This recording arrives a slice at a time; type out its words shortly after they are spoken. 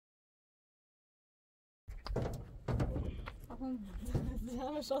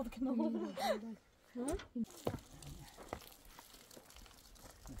همه شاد کنم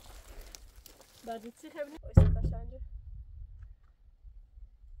بعد چی خبری؟ oysa taşancı.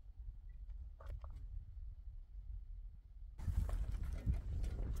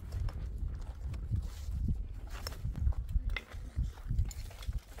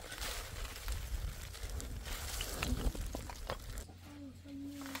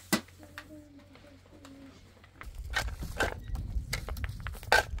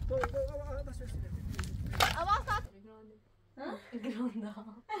 Gronda.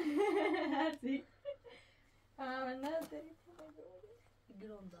 Sì. Ma non te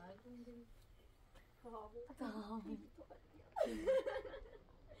Gronda. Tamam.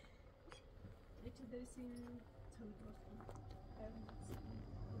 İçi dersin tanıdırsın.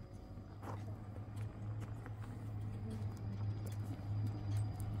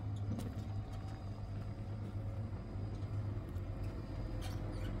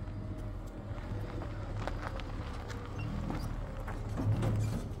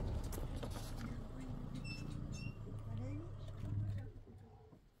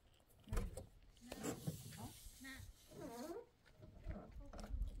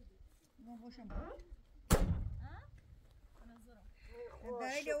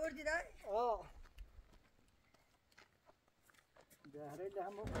 دهره آوردی دار؟ دهره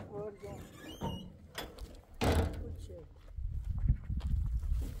هم آوردم. بابا شو؟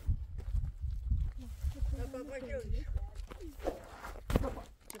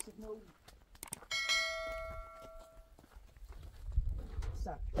 Just no.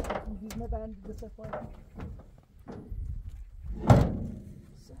 Sap. Biz ne ben de sefer.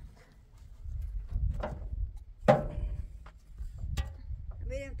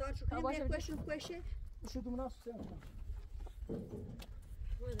 میریم تا شو کنیم بکشیم کشه شو تو مناسب سن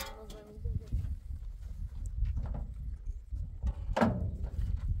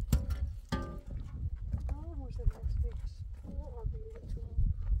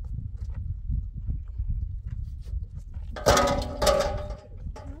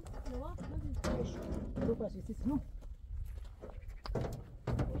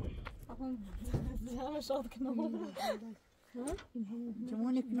همه شاد کنم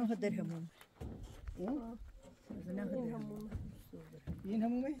جمعونك نوه درهمون این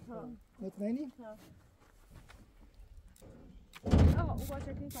همومه؟ مطمئنی؟ آه او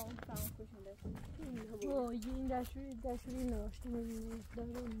باشه که تمام خوشونده این دشوری ناشته میبینی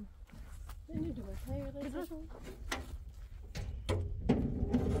دارم نمیدونم حقیقه بزرشون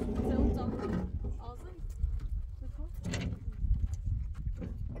زون زون آزم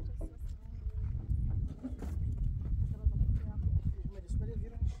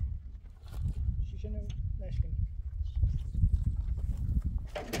شیشه نشکنی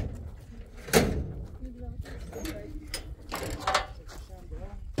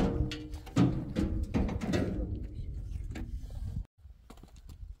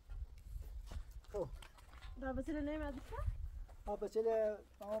بابتله نه مدرسه؟ بابتله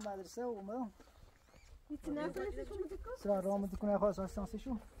مدرسه اومدم هیچ نفرستش اومده کن؟ سرا راه کنه خواست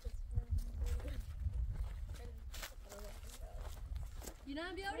آسانسشون اینا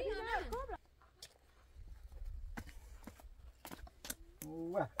هم بیاری یا نه؟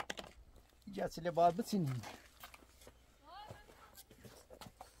 اوه جاتله باید بتینیم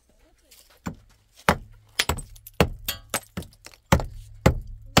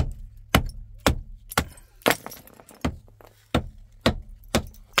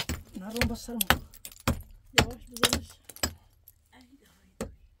نرون بسرم یواش بزنش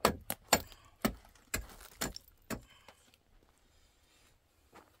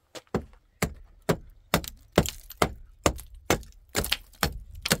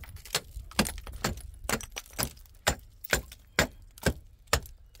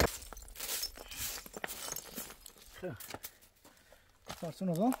فرسون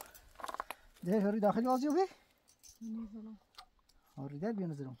آقا ده هری داخلی آزیو بی؟ نمیزنم هری در بیا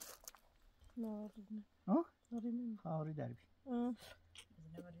نظرم نه آری نه ها؟ آری نه هری در بی آه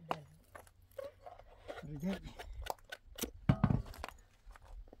هری در بی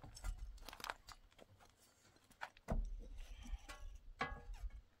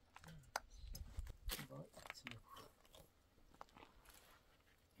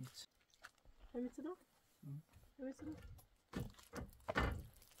همیشه دو؟ همیشه دو؟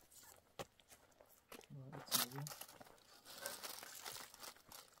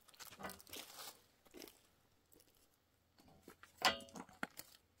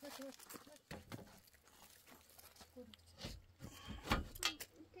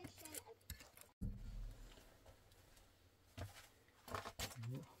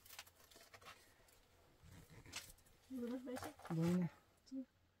 ببینه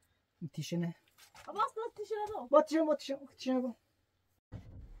تیشنه خلاص لا تشربوا با تیشنه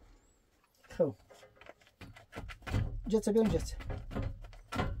خب جت بیام جت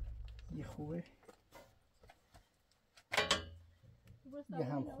یه خوبه یه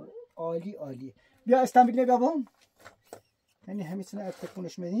هم خوب عالی بیا استنبیل نگاه بام یعنی همیتونه از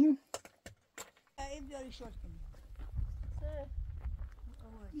تکونش میدیم این بیاری شورت کنیم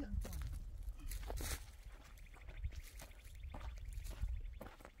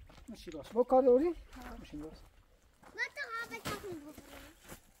ماشي راست با کار دوری ماشي راست ما بتاخذ بكره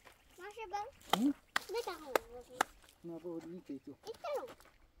ماشي بقى بتاخذ بكره ما بقول لك تو انت لو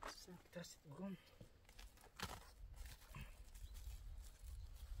ترس بگم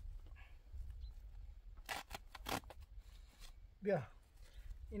بیا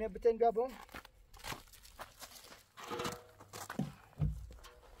اینه بتن بیا بام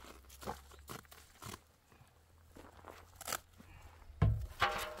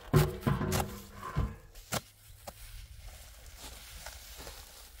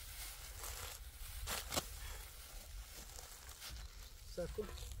ساكن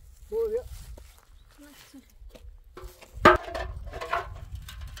بويا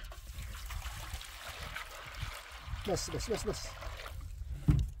بس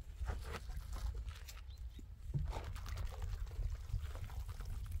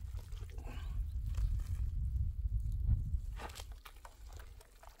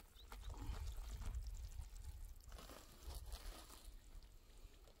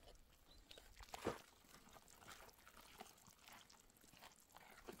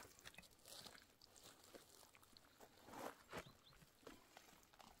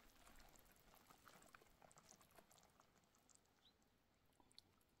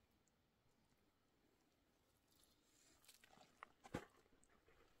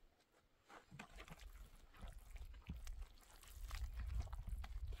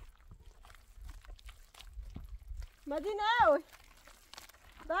مدينة اوي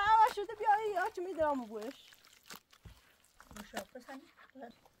بقى شو تبي اي اش ميدرام بوش مشاقص هم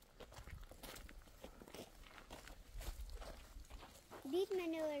ديت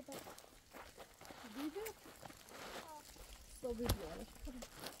منو ورد ديدي صوبي ديالك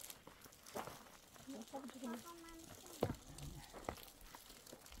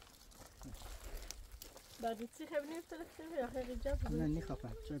بعد تصيح ابني بتلك يا اخي رجال انا اني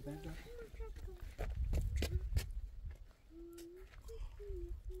خفت شو بعد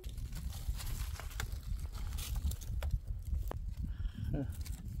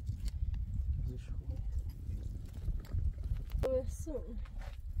سون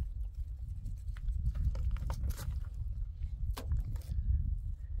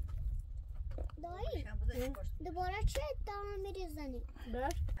دایی شام بذار شورت دوباره چه ادامه میریزنی بر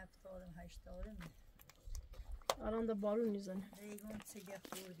هفتادم هشتادم الان ده بارون میزنه ریگون سیگه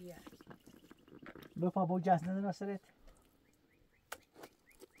خوردیه بپا با جست نده نصرت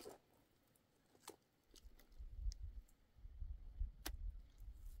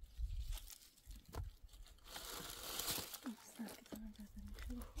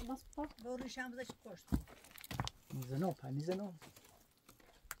بس پا برو شام بذار شورت میزنم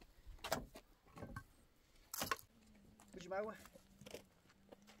بجی معوه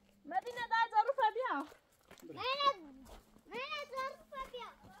مدينة ده ظروف بيها من ظرف بیا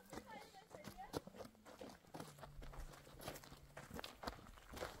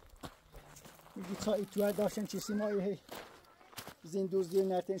میگی تا ایتوه داشتن چیزی مایی هی زندوز دیو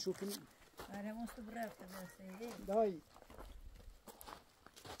نرتن شو کنی آره مستو برفته برسه دایی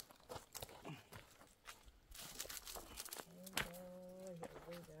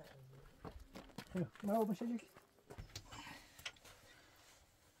ما بشه یک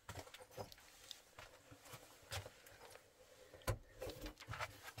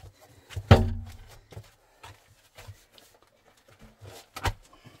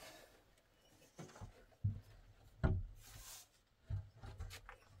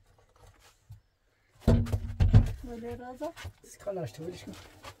ولی رازا کالاش تو ولش کن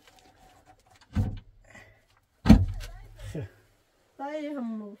دایی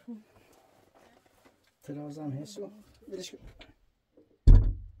هم ترازم هستو ولش کن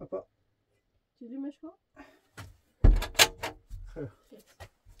اپا چیزی مشکو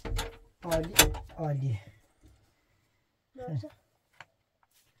عالی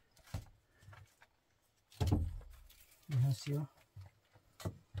این سیاه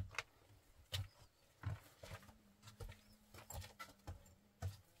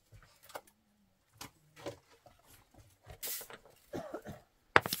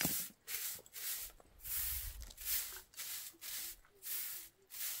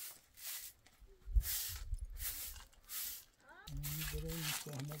این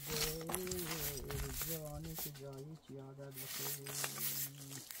کهنه دل جانی که جایی چی عادت بخیر.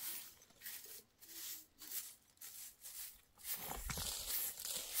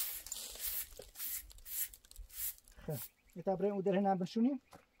 خب یه تا برای اون دره نبشونیم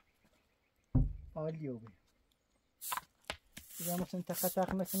عالیه بیم دیگه مثلا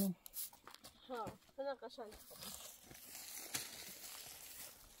تق نکنیم. ها خیلی قشنگ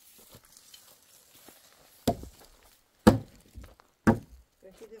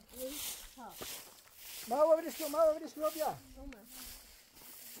ما بریش رو بیا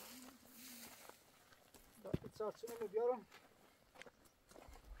ساتسونه رو بیارم.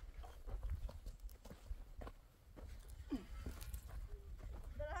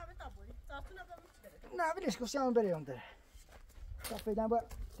 نه بریش کسی همون بره اون داره تا فیدن باید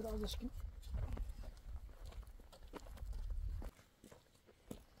ترازش کنیم.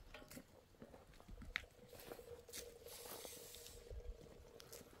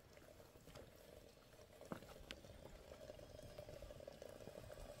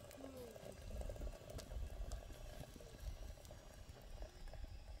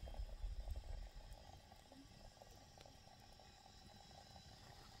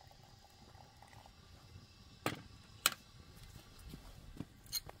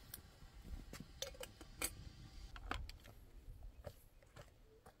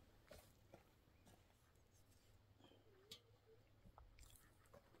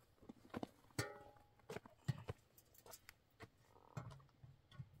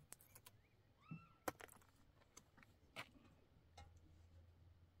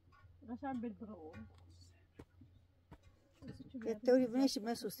 قشنگ بالبرغوث التوري بناش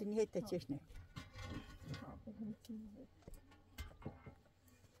ما سوستني هي تتشني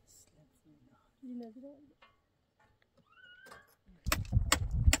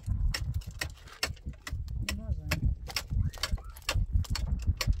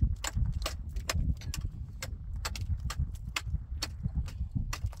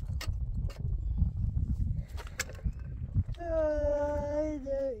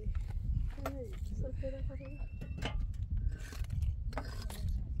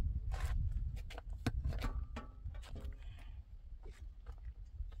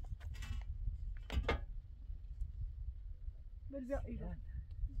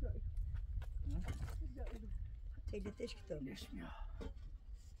تيجي كتاب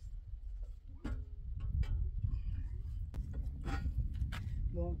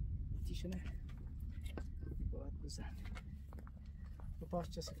لون تيشنه باید بزن با پاس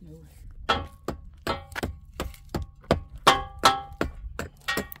چسک نوه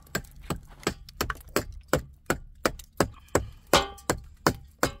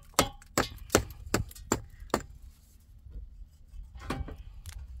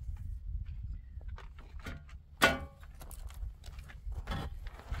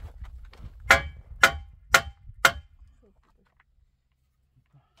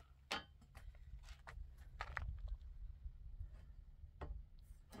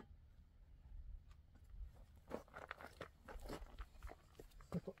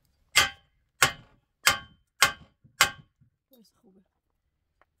خوبه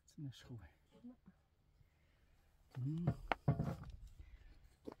سنش خوبه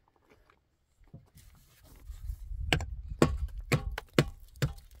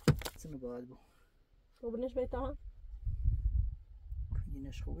سنو باید بو وبنش بيتها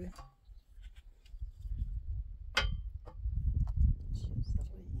اینش خوبه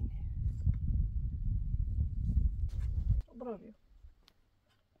برافو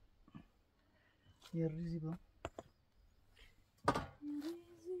یه ریزی با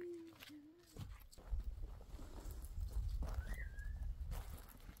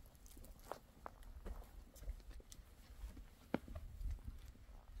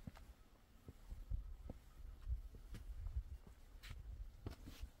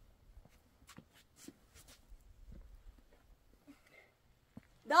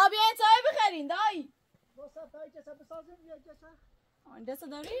دا بیاین چای بخرین دایی بسا تایی جسا بسازیم یا جسا آن دسته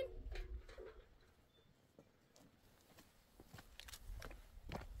دارین؟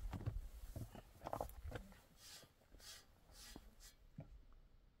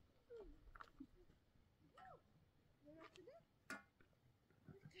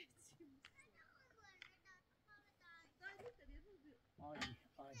 عالی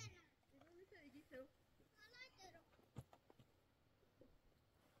عالی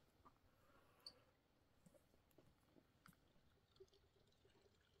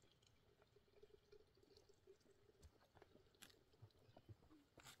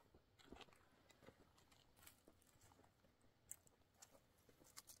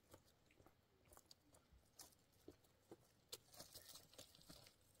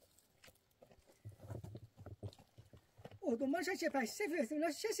دنبالش چه پس سفر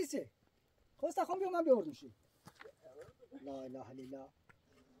ولی چه سیسه خواسته خون بیام من بیاردمشی لا اله الا الله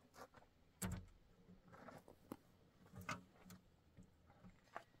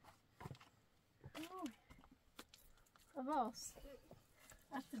خلاص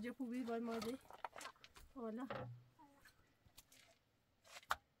ارتجا خوبی بای مادی حالا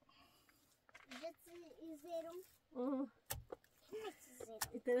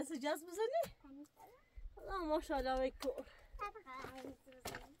درست جاز بزنی؟ ماشاءالله ویکور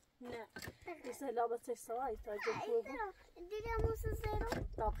نه بس لابد سوای تا جفو دیگه موسی زیرو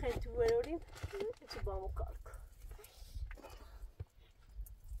تا خیلی تو بروریم چی با مو کار کن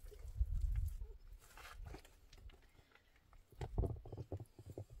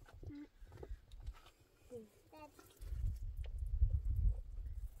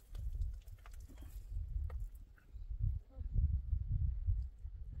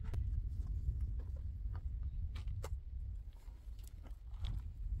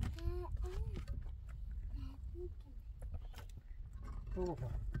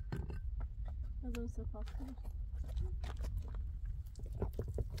لازم صفات کنم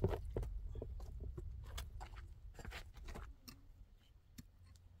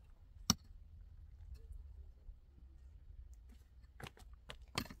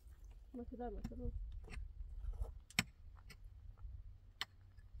ما كده مثلا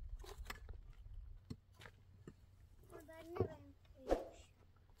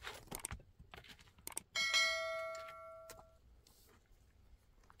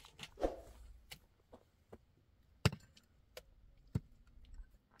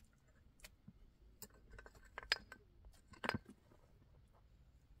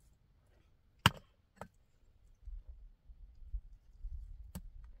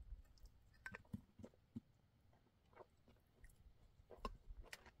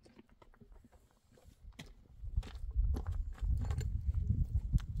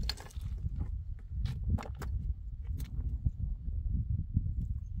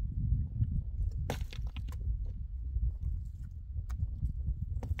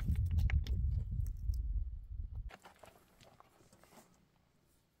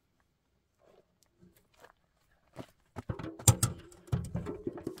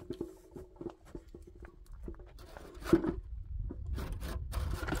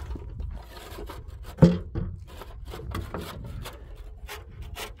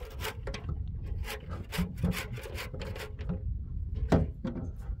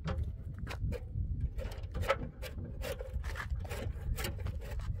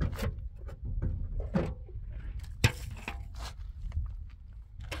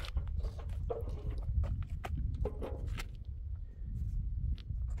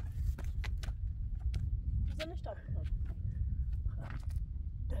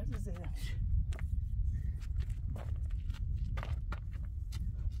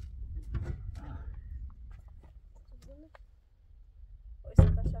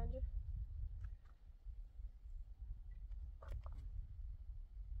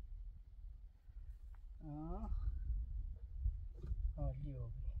عالی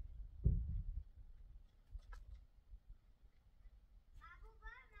آبی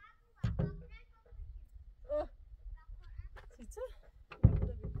چیزه؟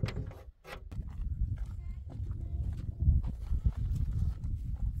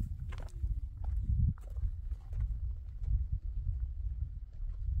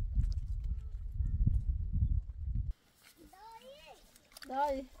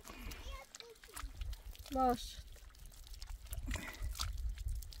 دایی باش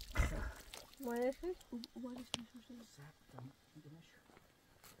مایه خیلی اوبالش میشه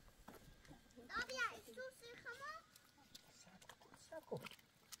دایی ایسوسی خما سکو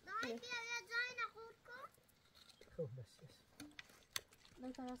دایی بیا یه جایی نخورد کن خب بس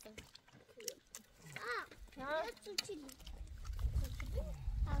بیتا هستم یه چو چیلی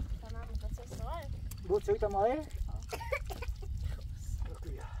تمام بسه سوال بود سوی تمایه؟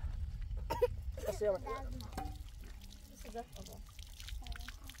 بکویا بس یا سیده بابا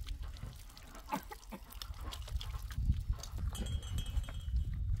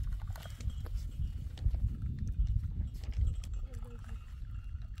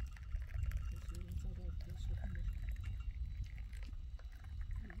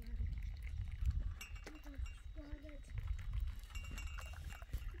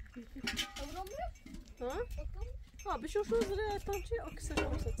ها بشوف شو زرع تمشي اكسر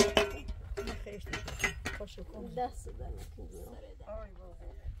فرصة ما خیش خوشو کن دست دارم آی بابا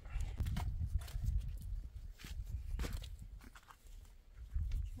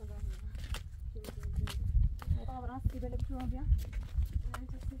طبعا سيبه لك شو بيا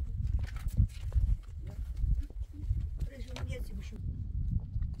شو میاد بشو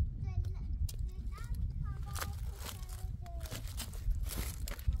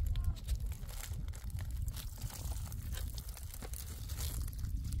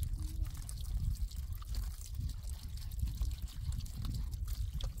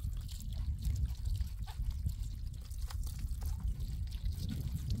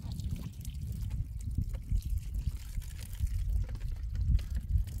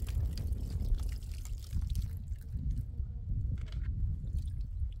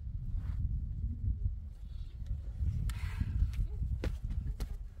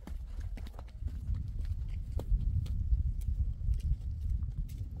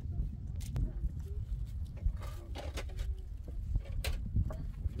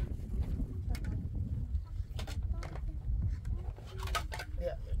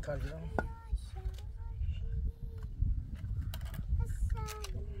کاردیرم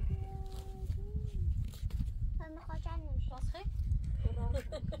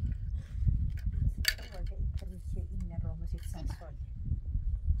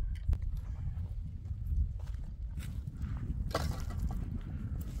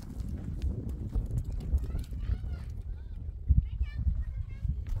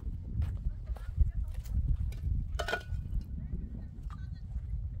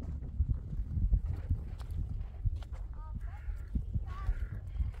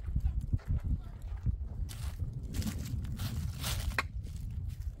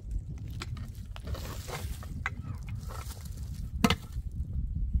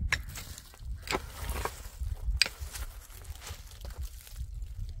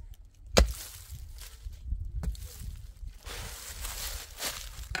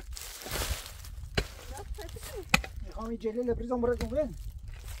میخوام جلو لبریزم برای دوبن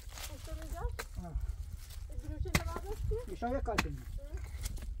میشا یک کار کنیم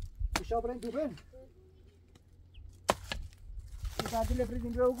میشا برای دوبن میشا جلو لبریز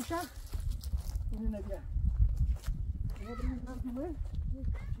اینجا رو گوشم اینو نبیه اینو برای دوبن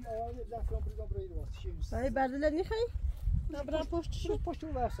آیا زفران بریزم برای دوست برای بردله نیخوایی؟ نبرم پشتشو؟ پشت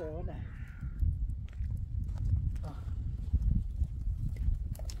رو برسه نه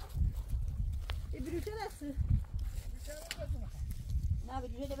بروچه رسه؟ نه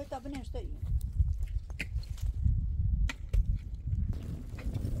بروچه دوید تا بنشته بیایی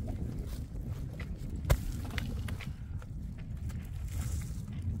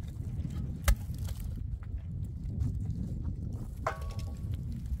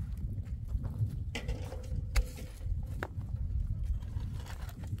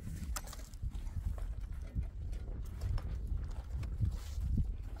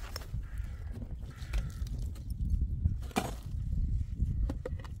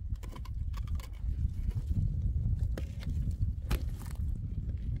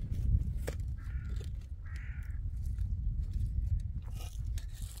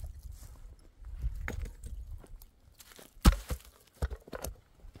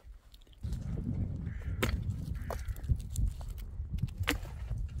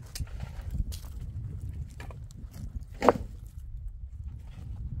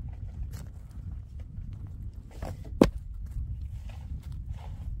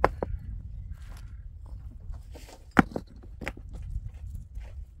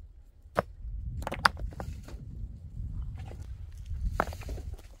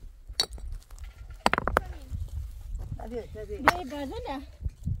بردله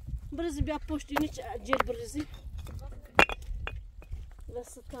برزی بیا پشتینی جل برزی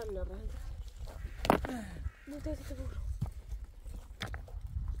لستان نرند نتایت برو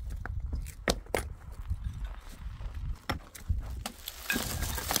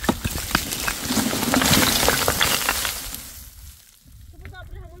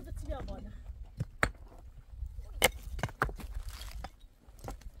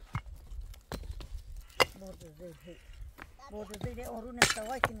برد زیر آرون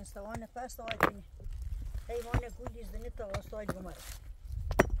استوای کنی استوان پس استوای کنی حیوان گولیز دنی تا استوای بمر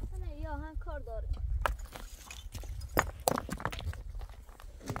نه یا هم کار داره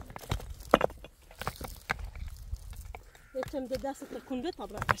یکم ده دست تکون به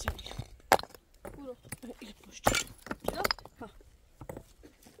طبرا قشنگ برو این پشت چرا؟ ها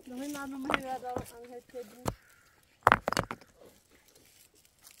نهی معلومه دارم انگه تدین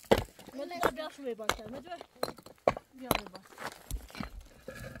مدو بیا شو بیبان کرد مدو بیا بیبان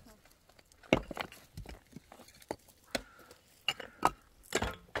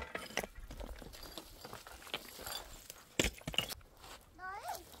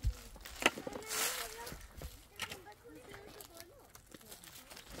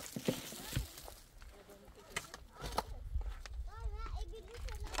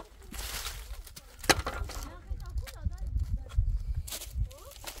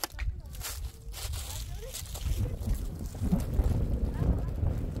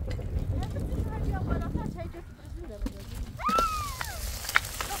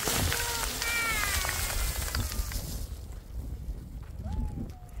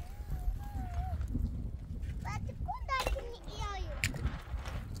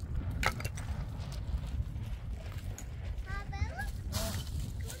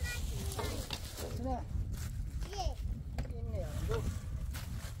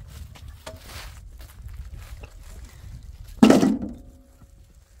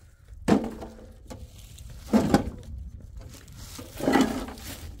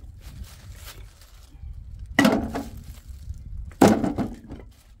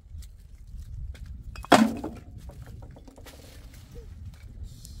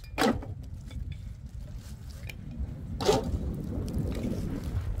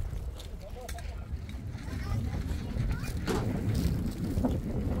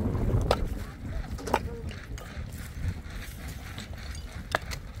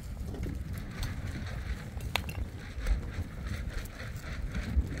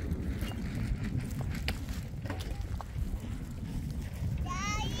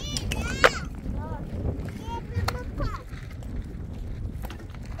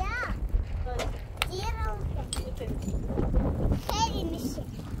خیلی میشه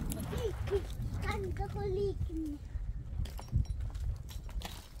کنده خلیک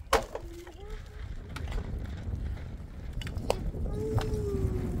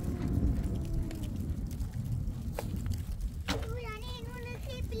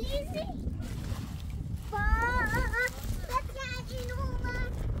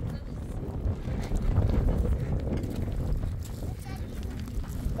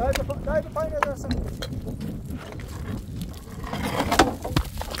Daj do pajne zaraz.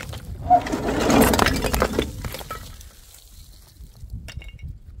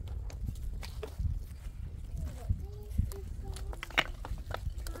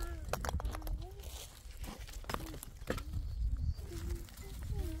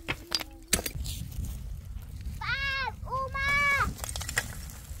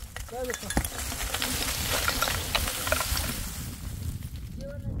 Daj do pajne.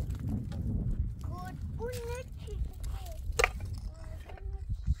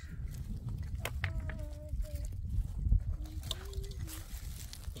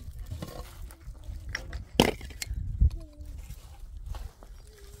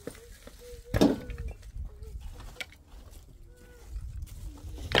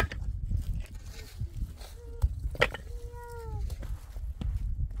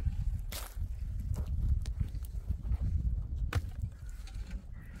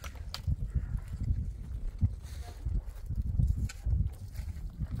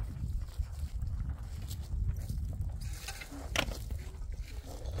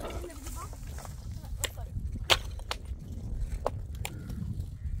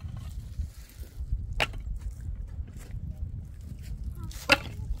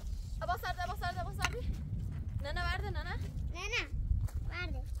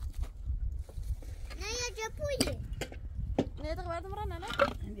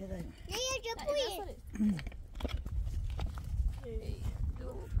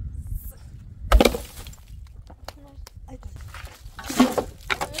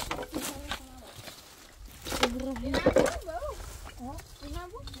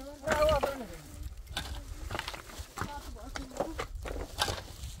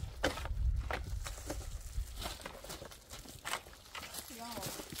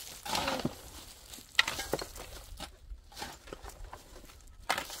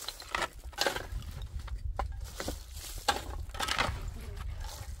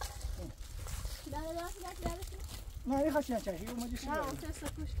 نه این خواهد نچه این اومدی سیگاری نه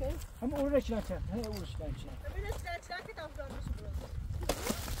تست پوش که همه اون رچ نچه نه اونش نچه ببینید چند که تاف دارمش برو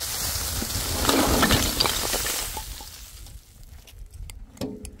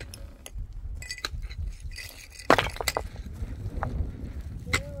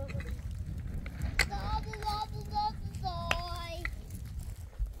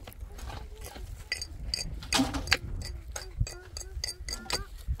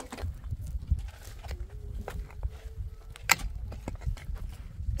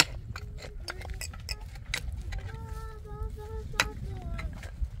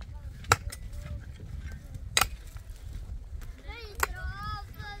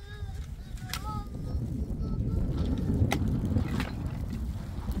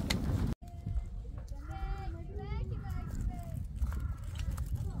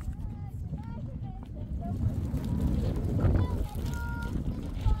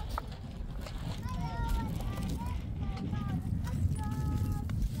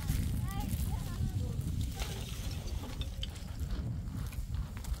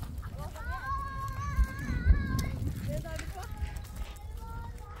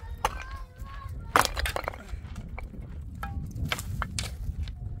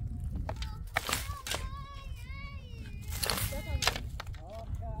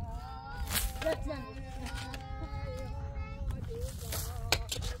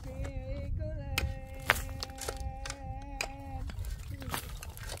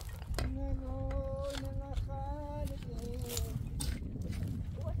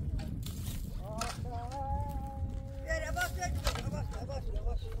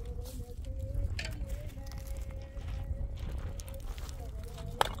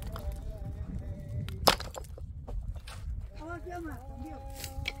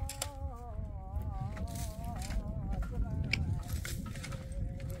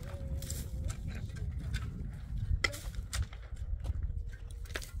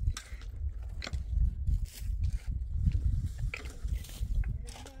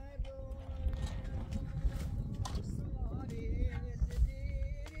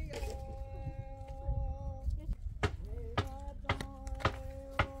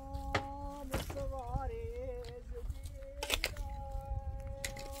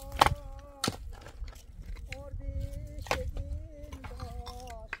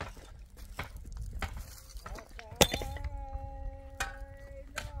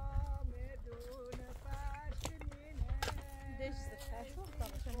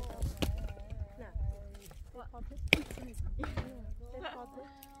خاطر به خاطر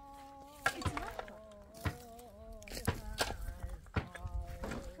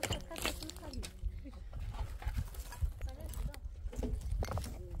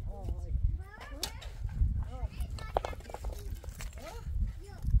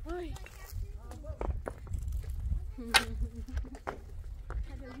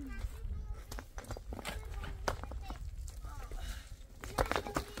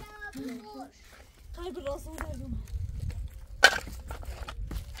قلب راسه دردم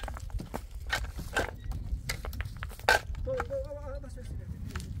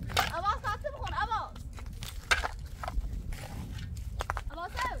عباس تعطي بخون عباس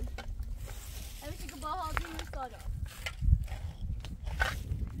عباس اوي امشي قباها دي من الصالة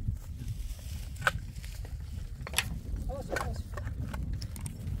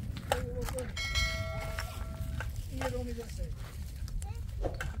این رو میدرسه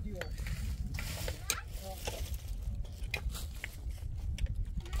دیوار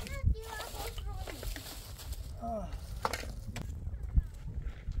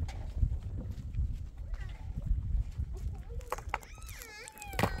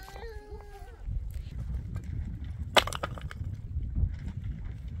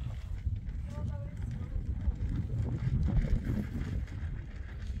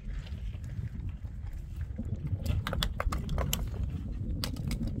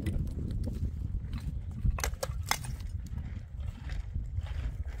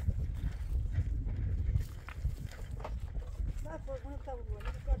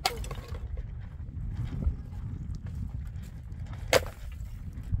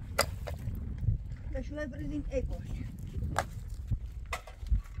شوية بريدين اي باش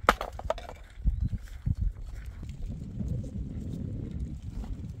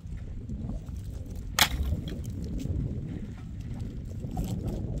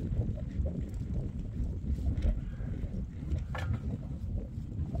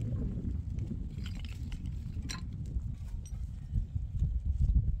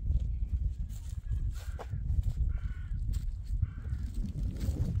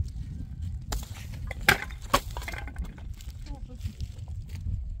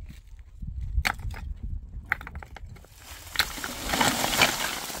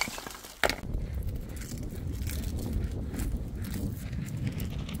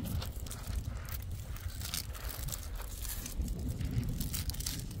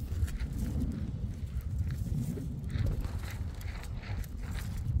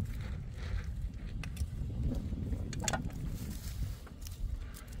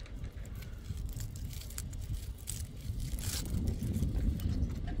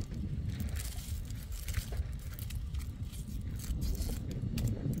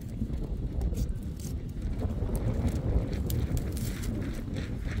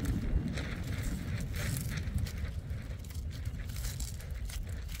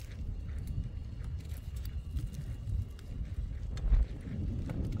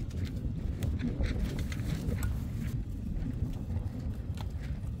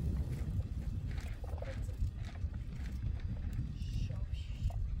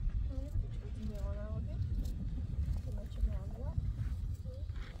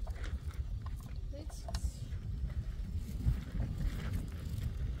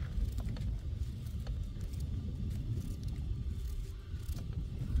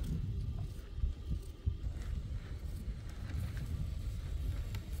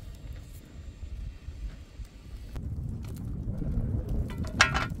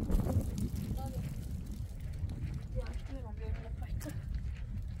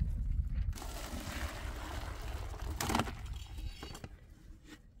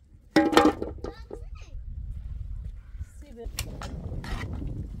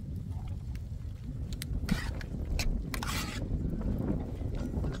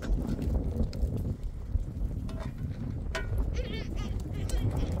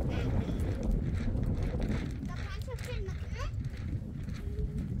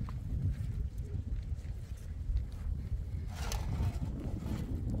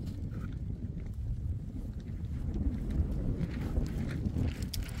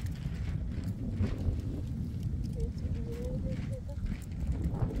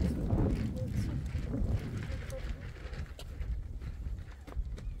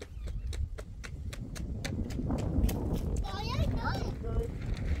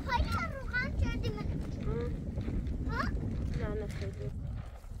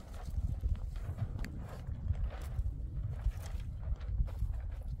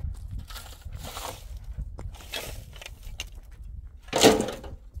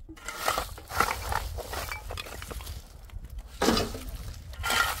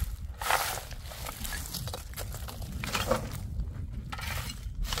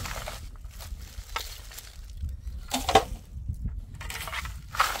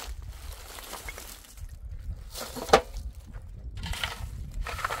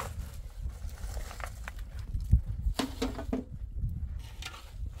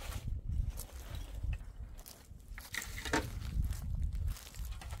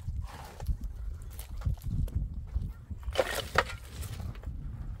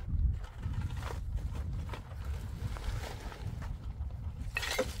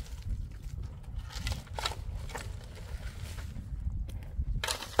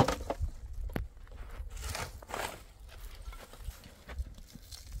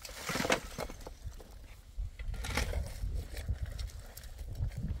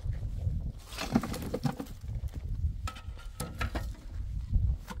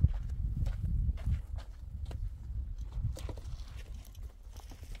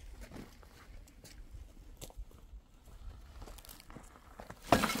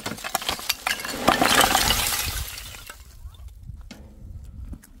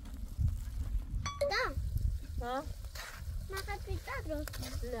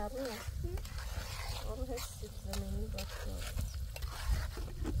رو آره حسی زمینی باشه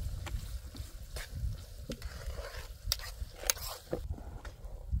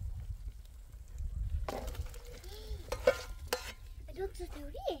Luktar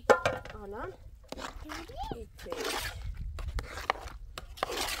teori? الان Teori? ایتی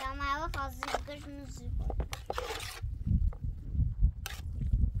Tamam, jag var fast i kursen.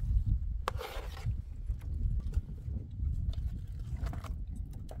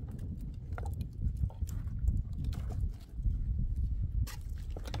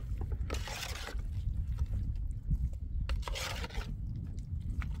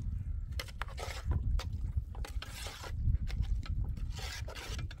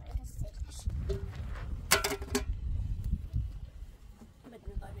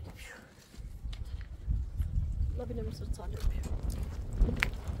 ما بینم سر طالب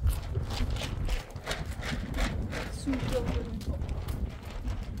سویت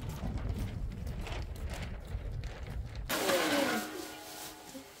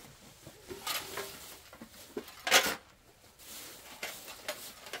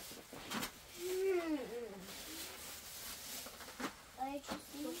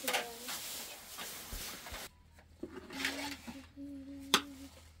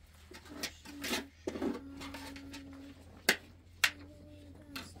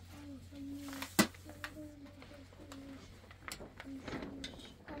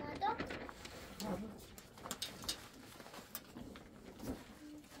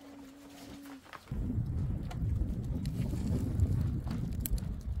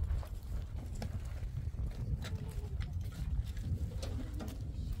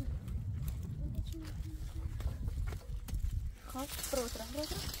خب برو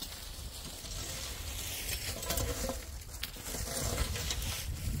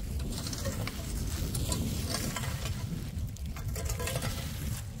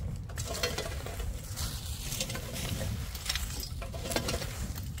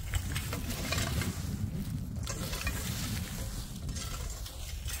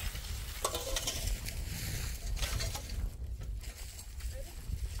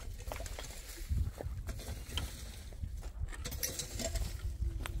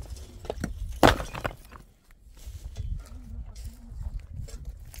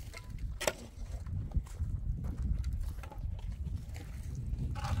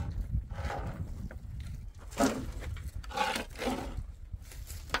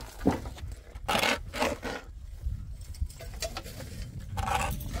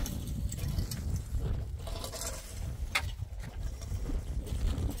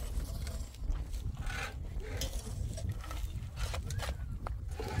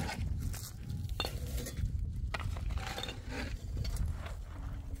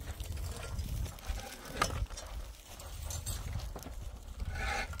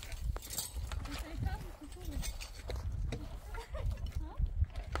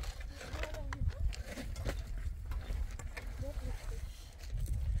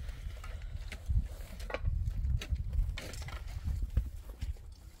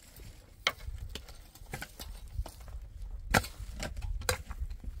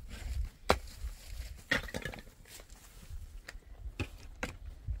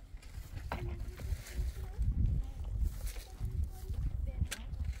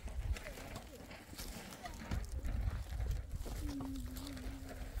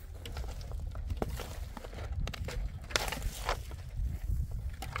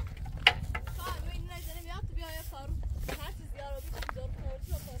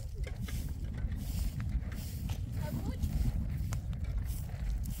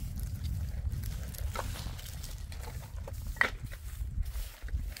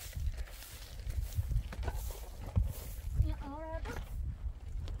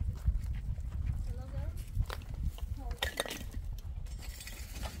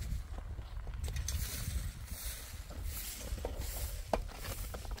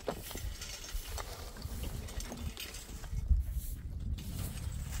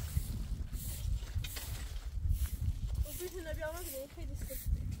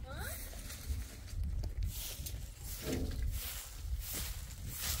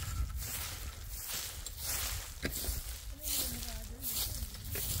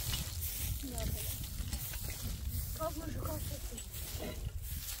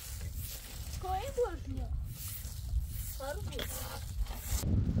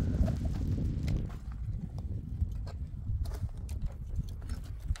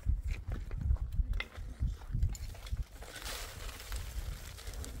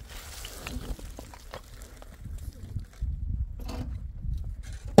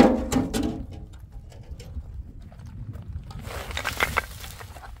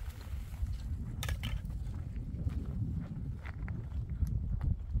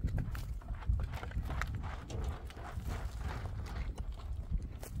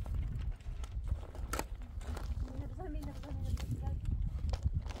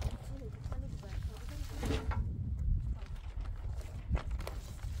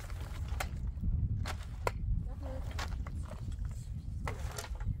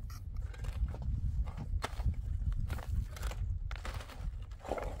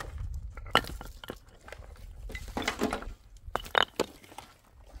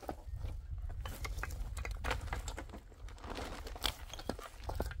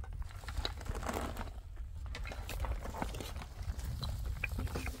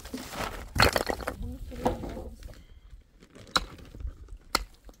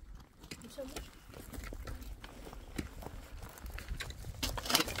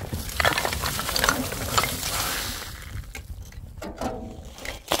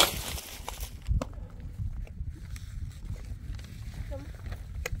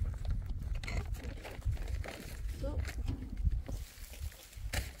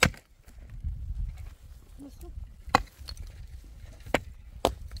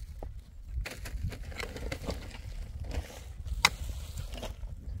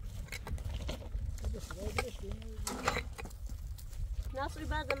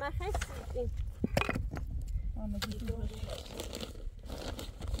هذا ما خسي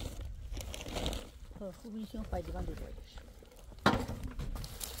خوب نیست اون پایدی من دیگه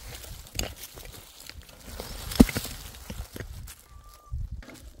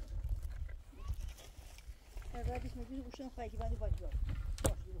بعدش میگه گوشم پایدی من دیگه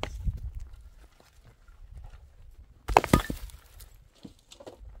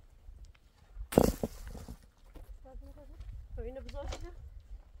اینو بذار شده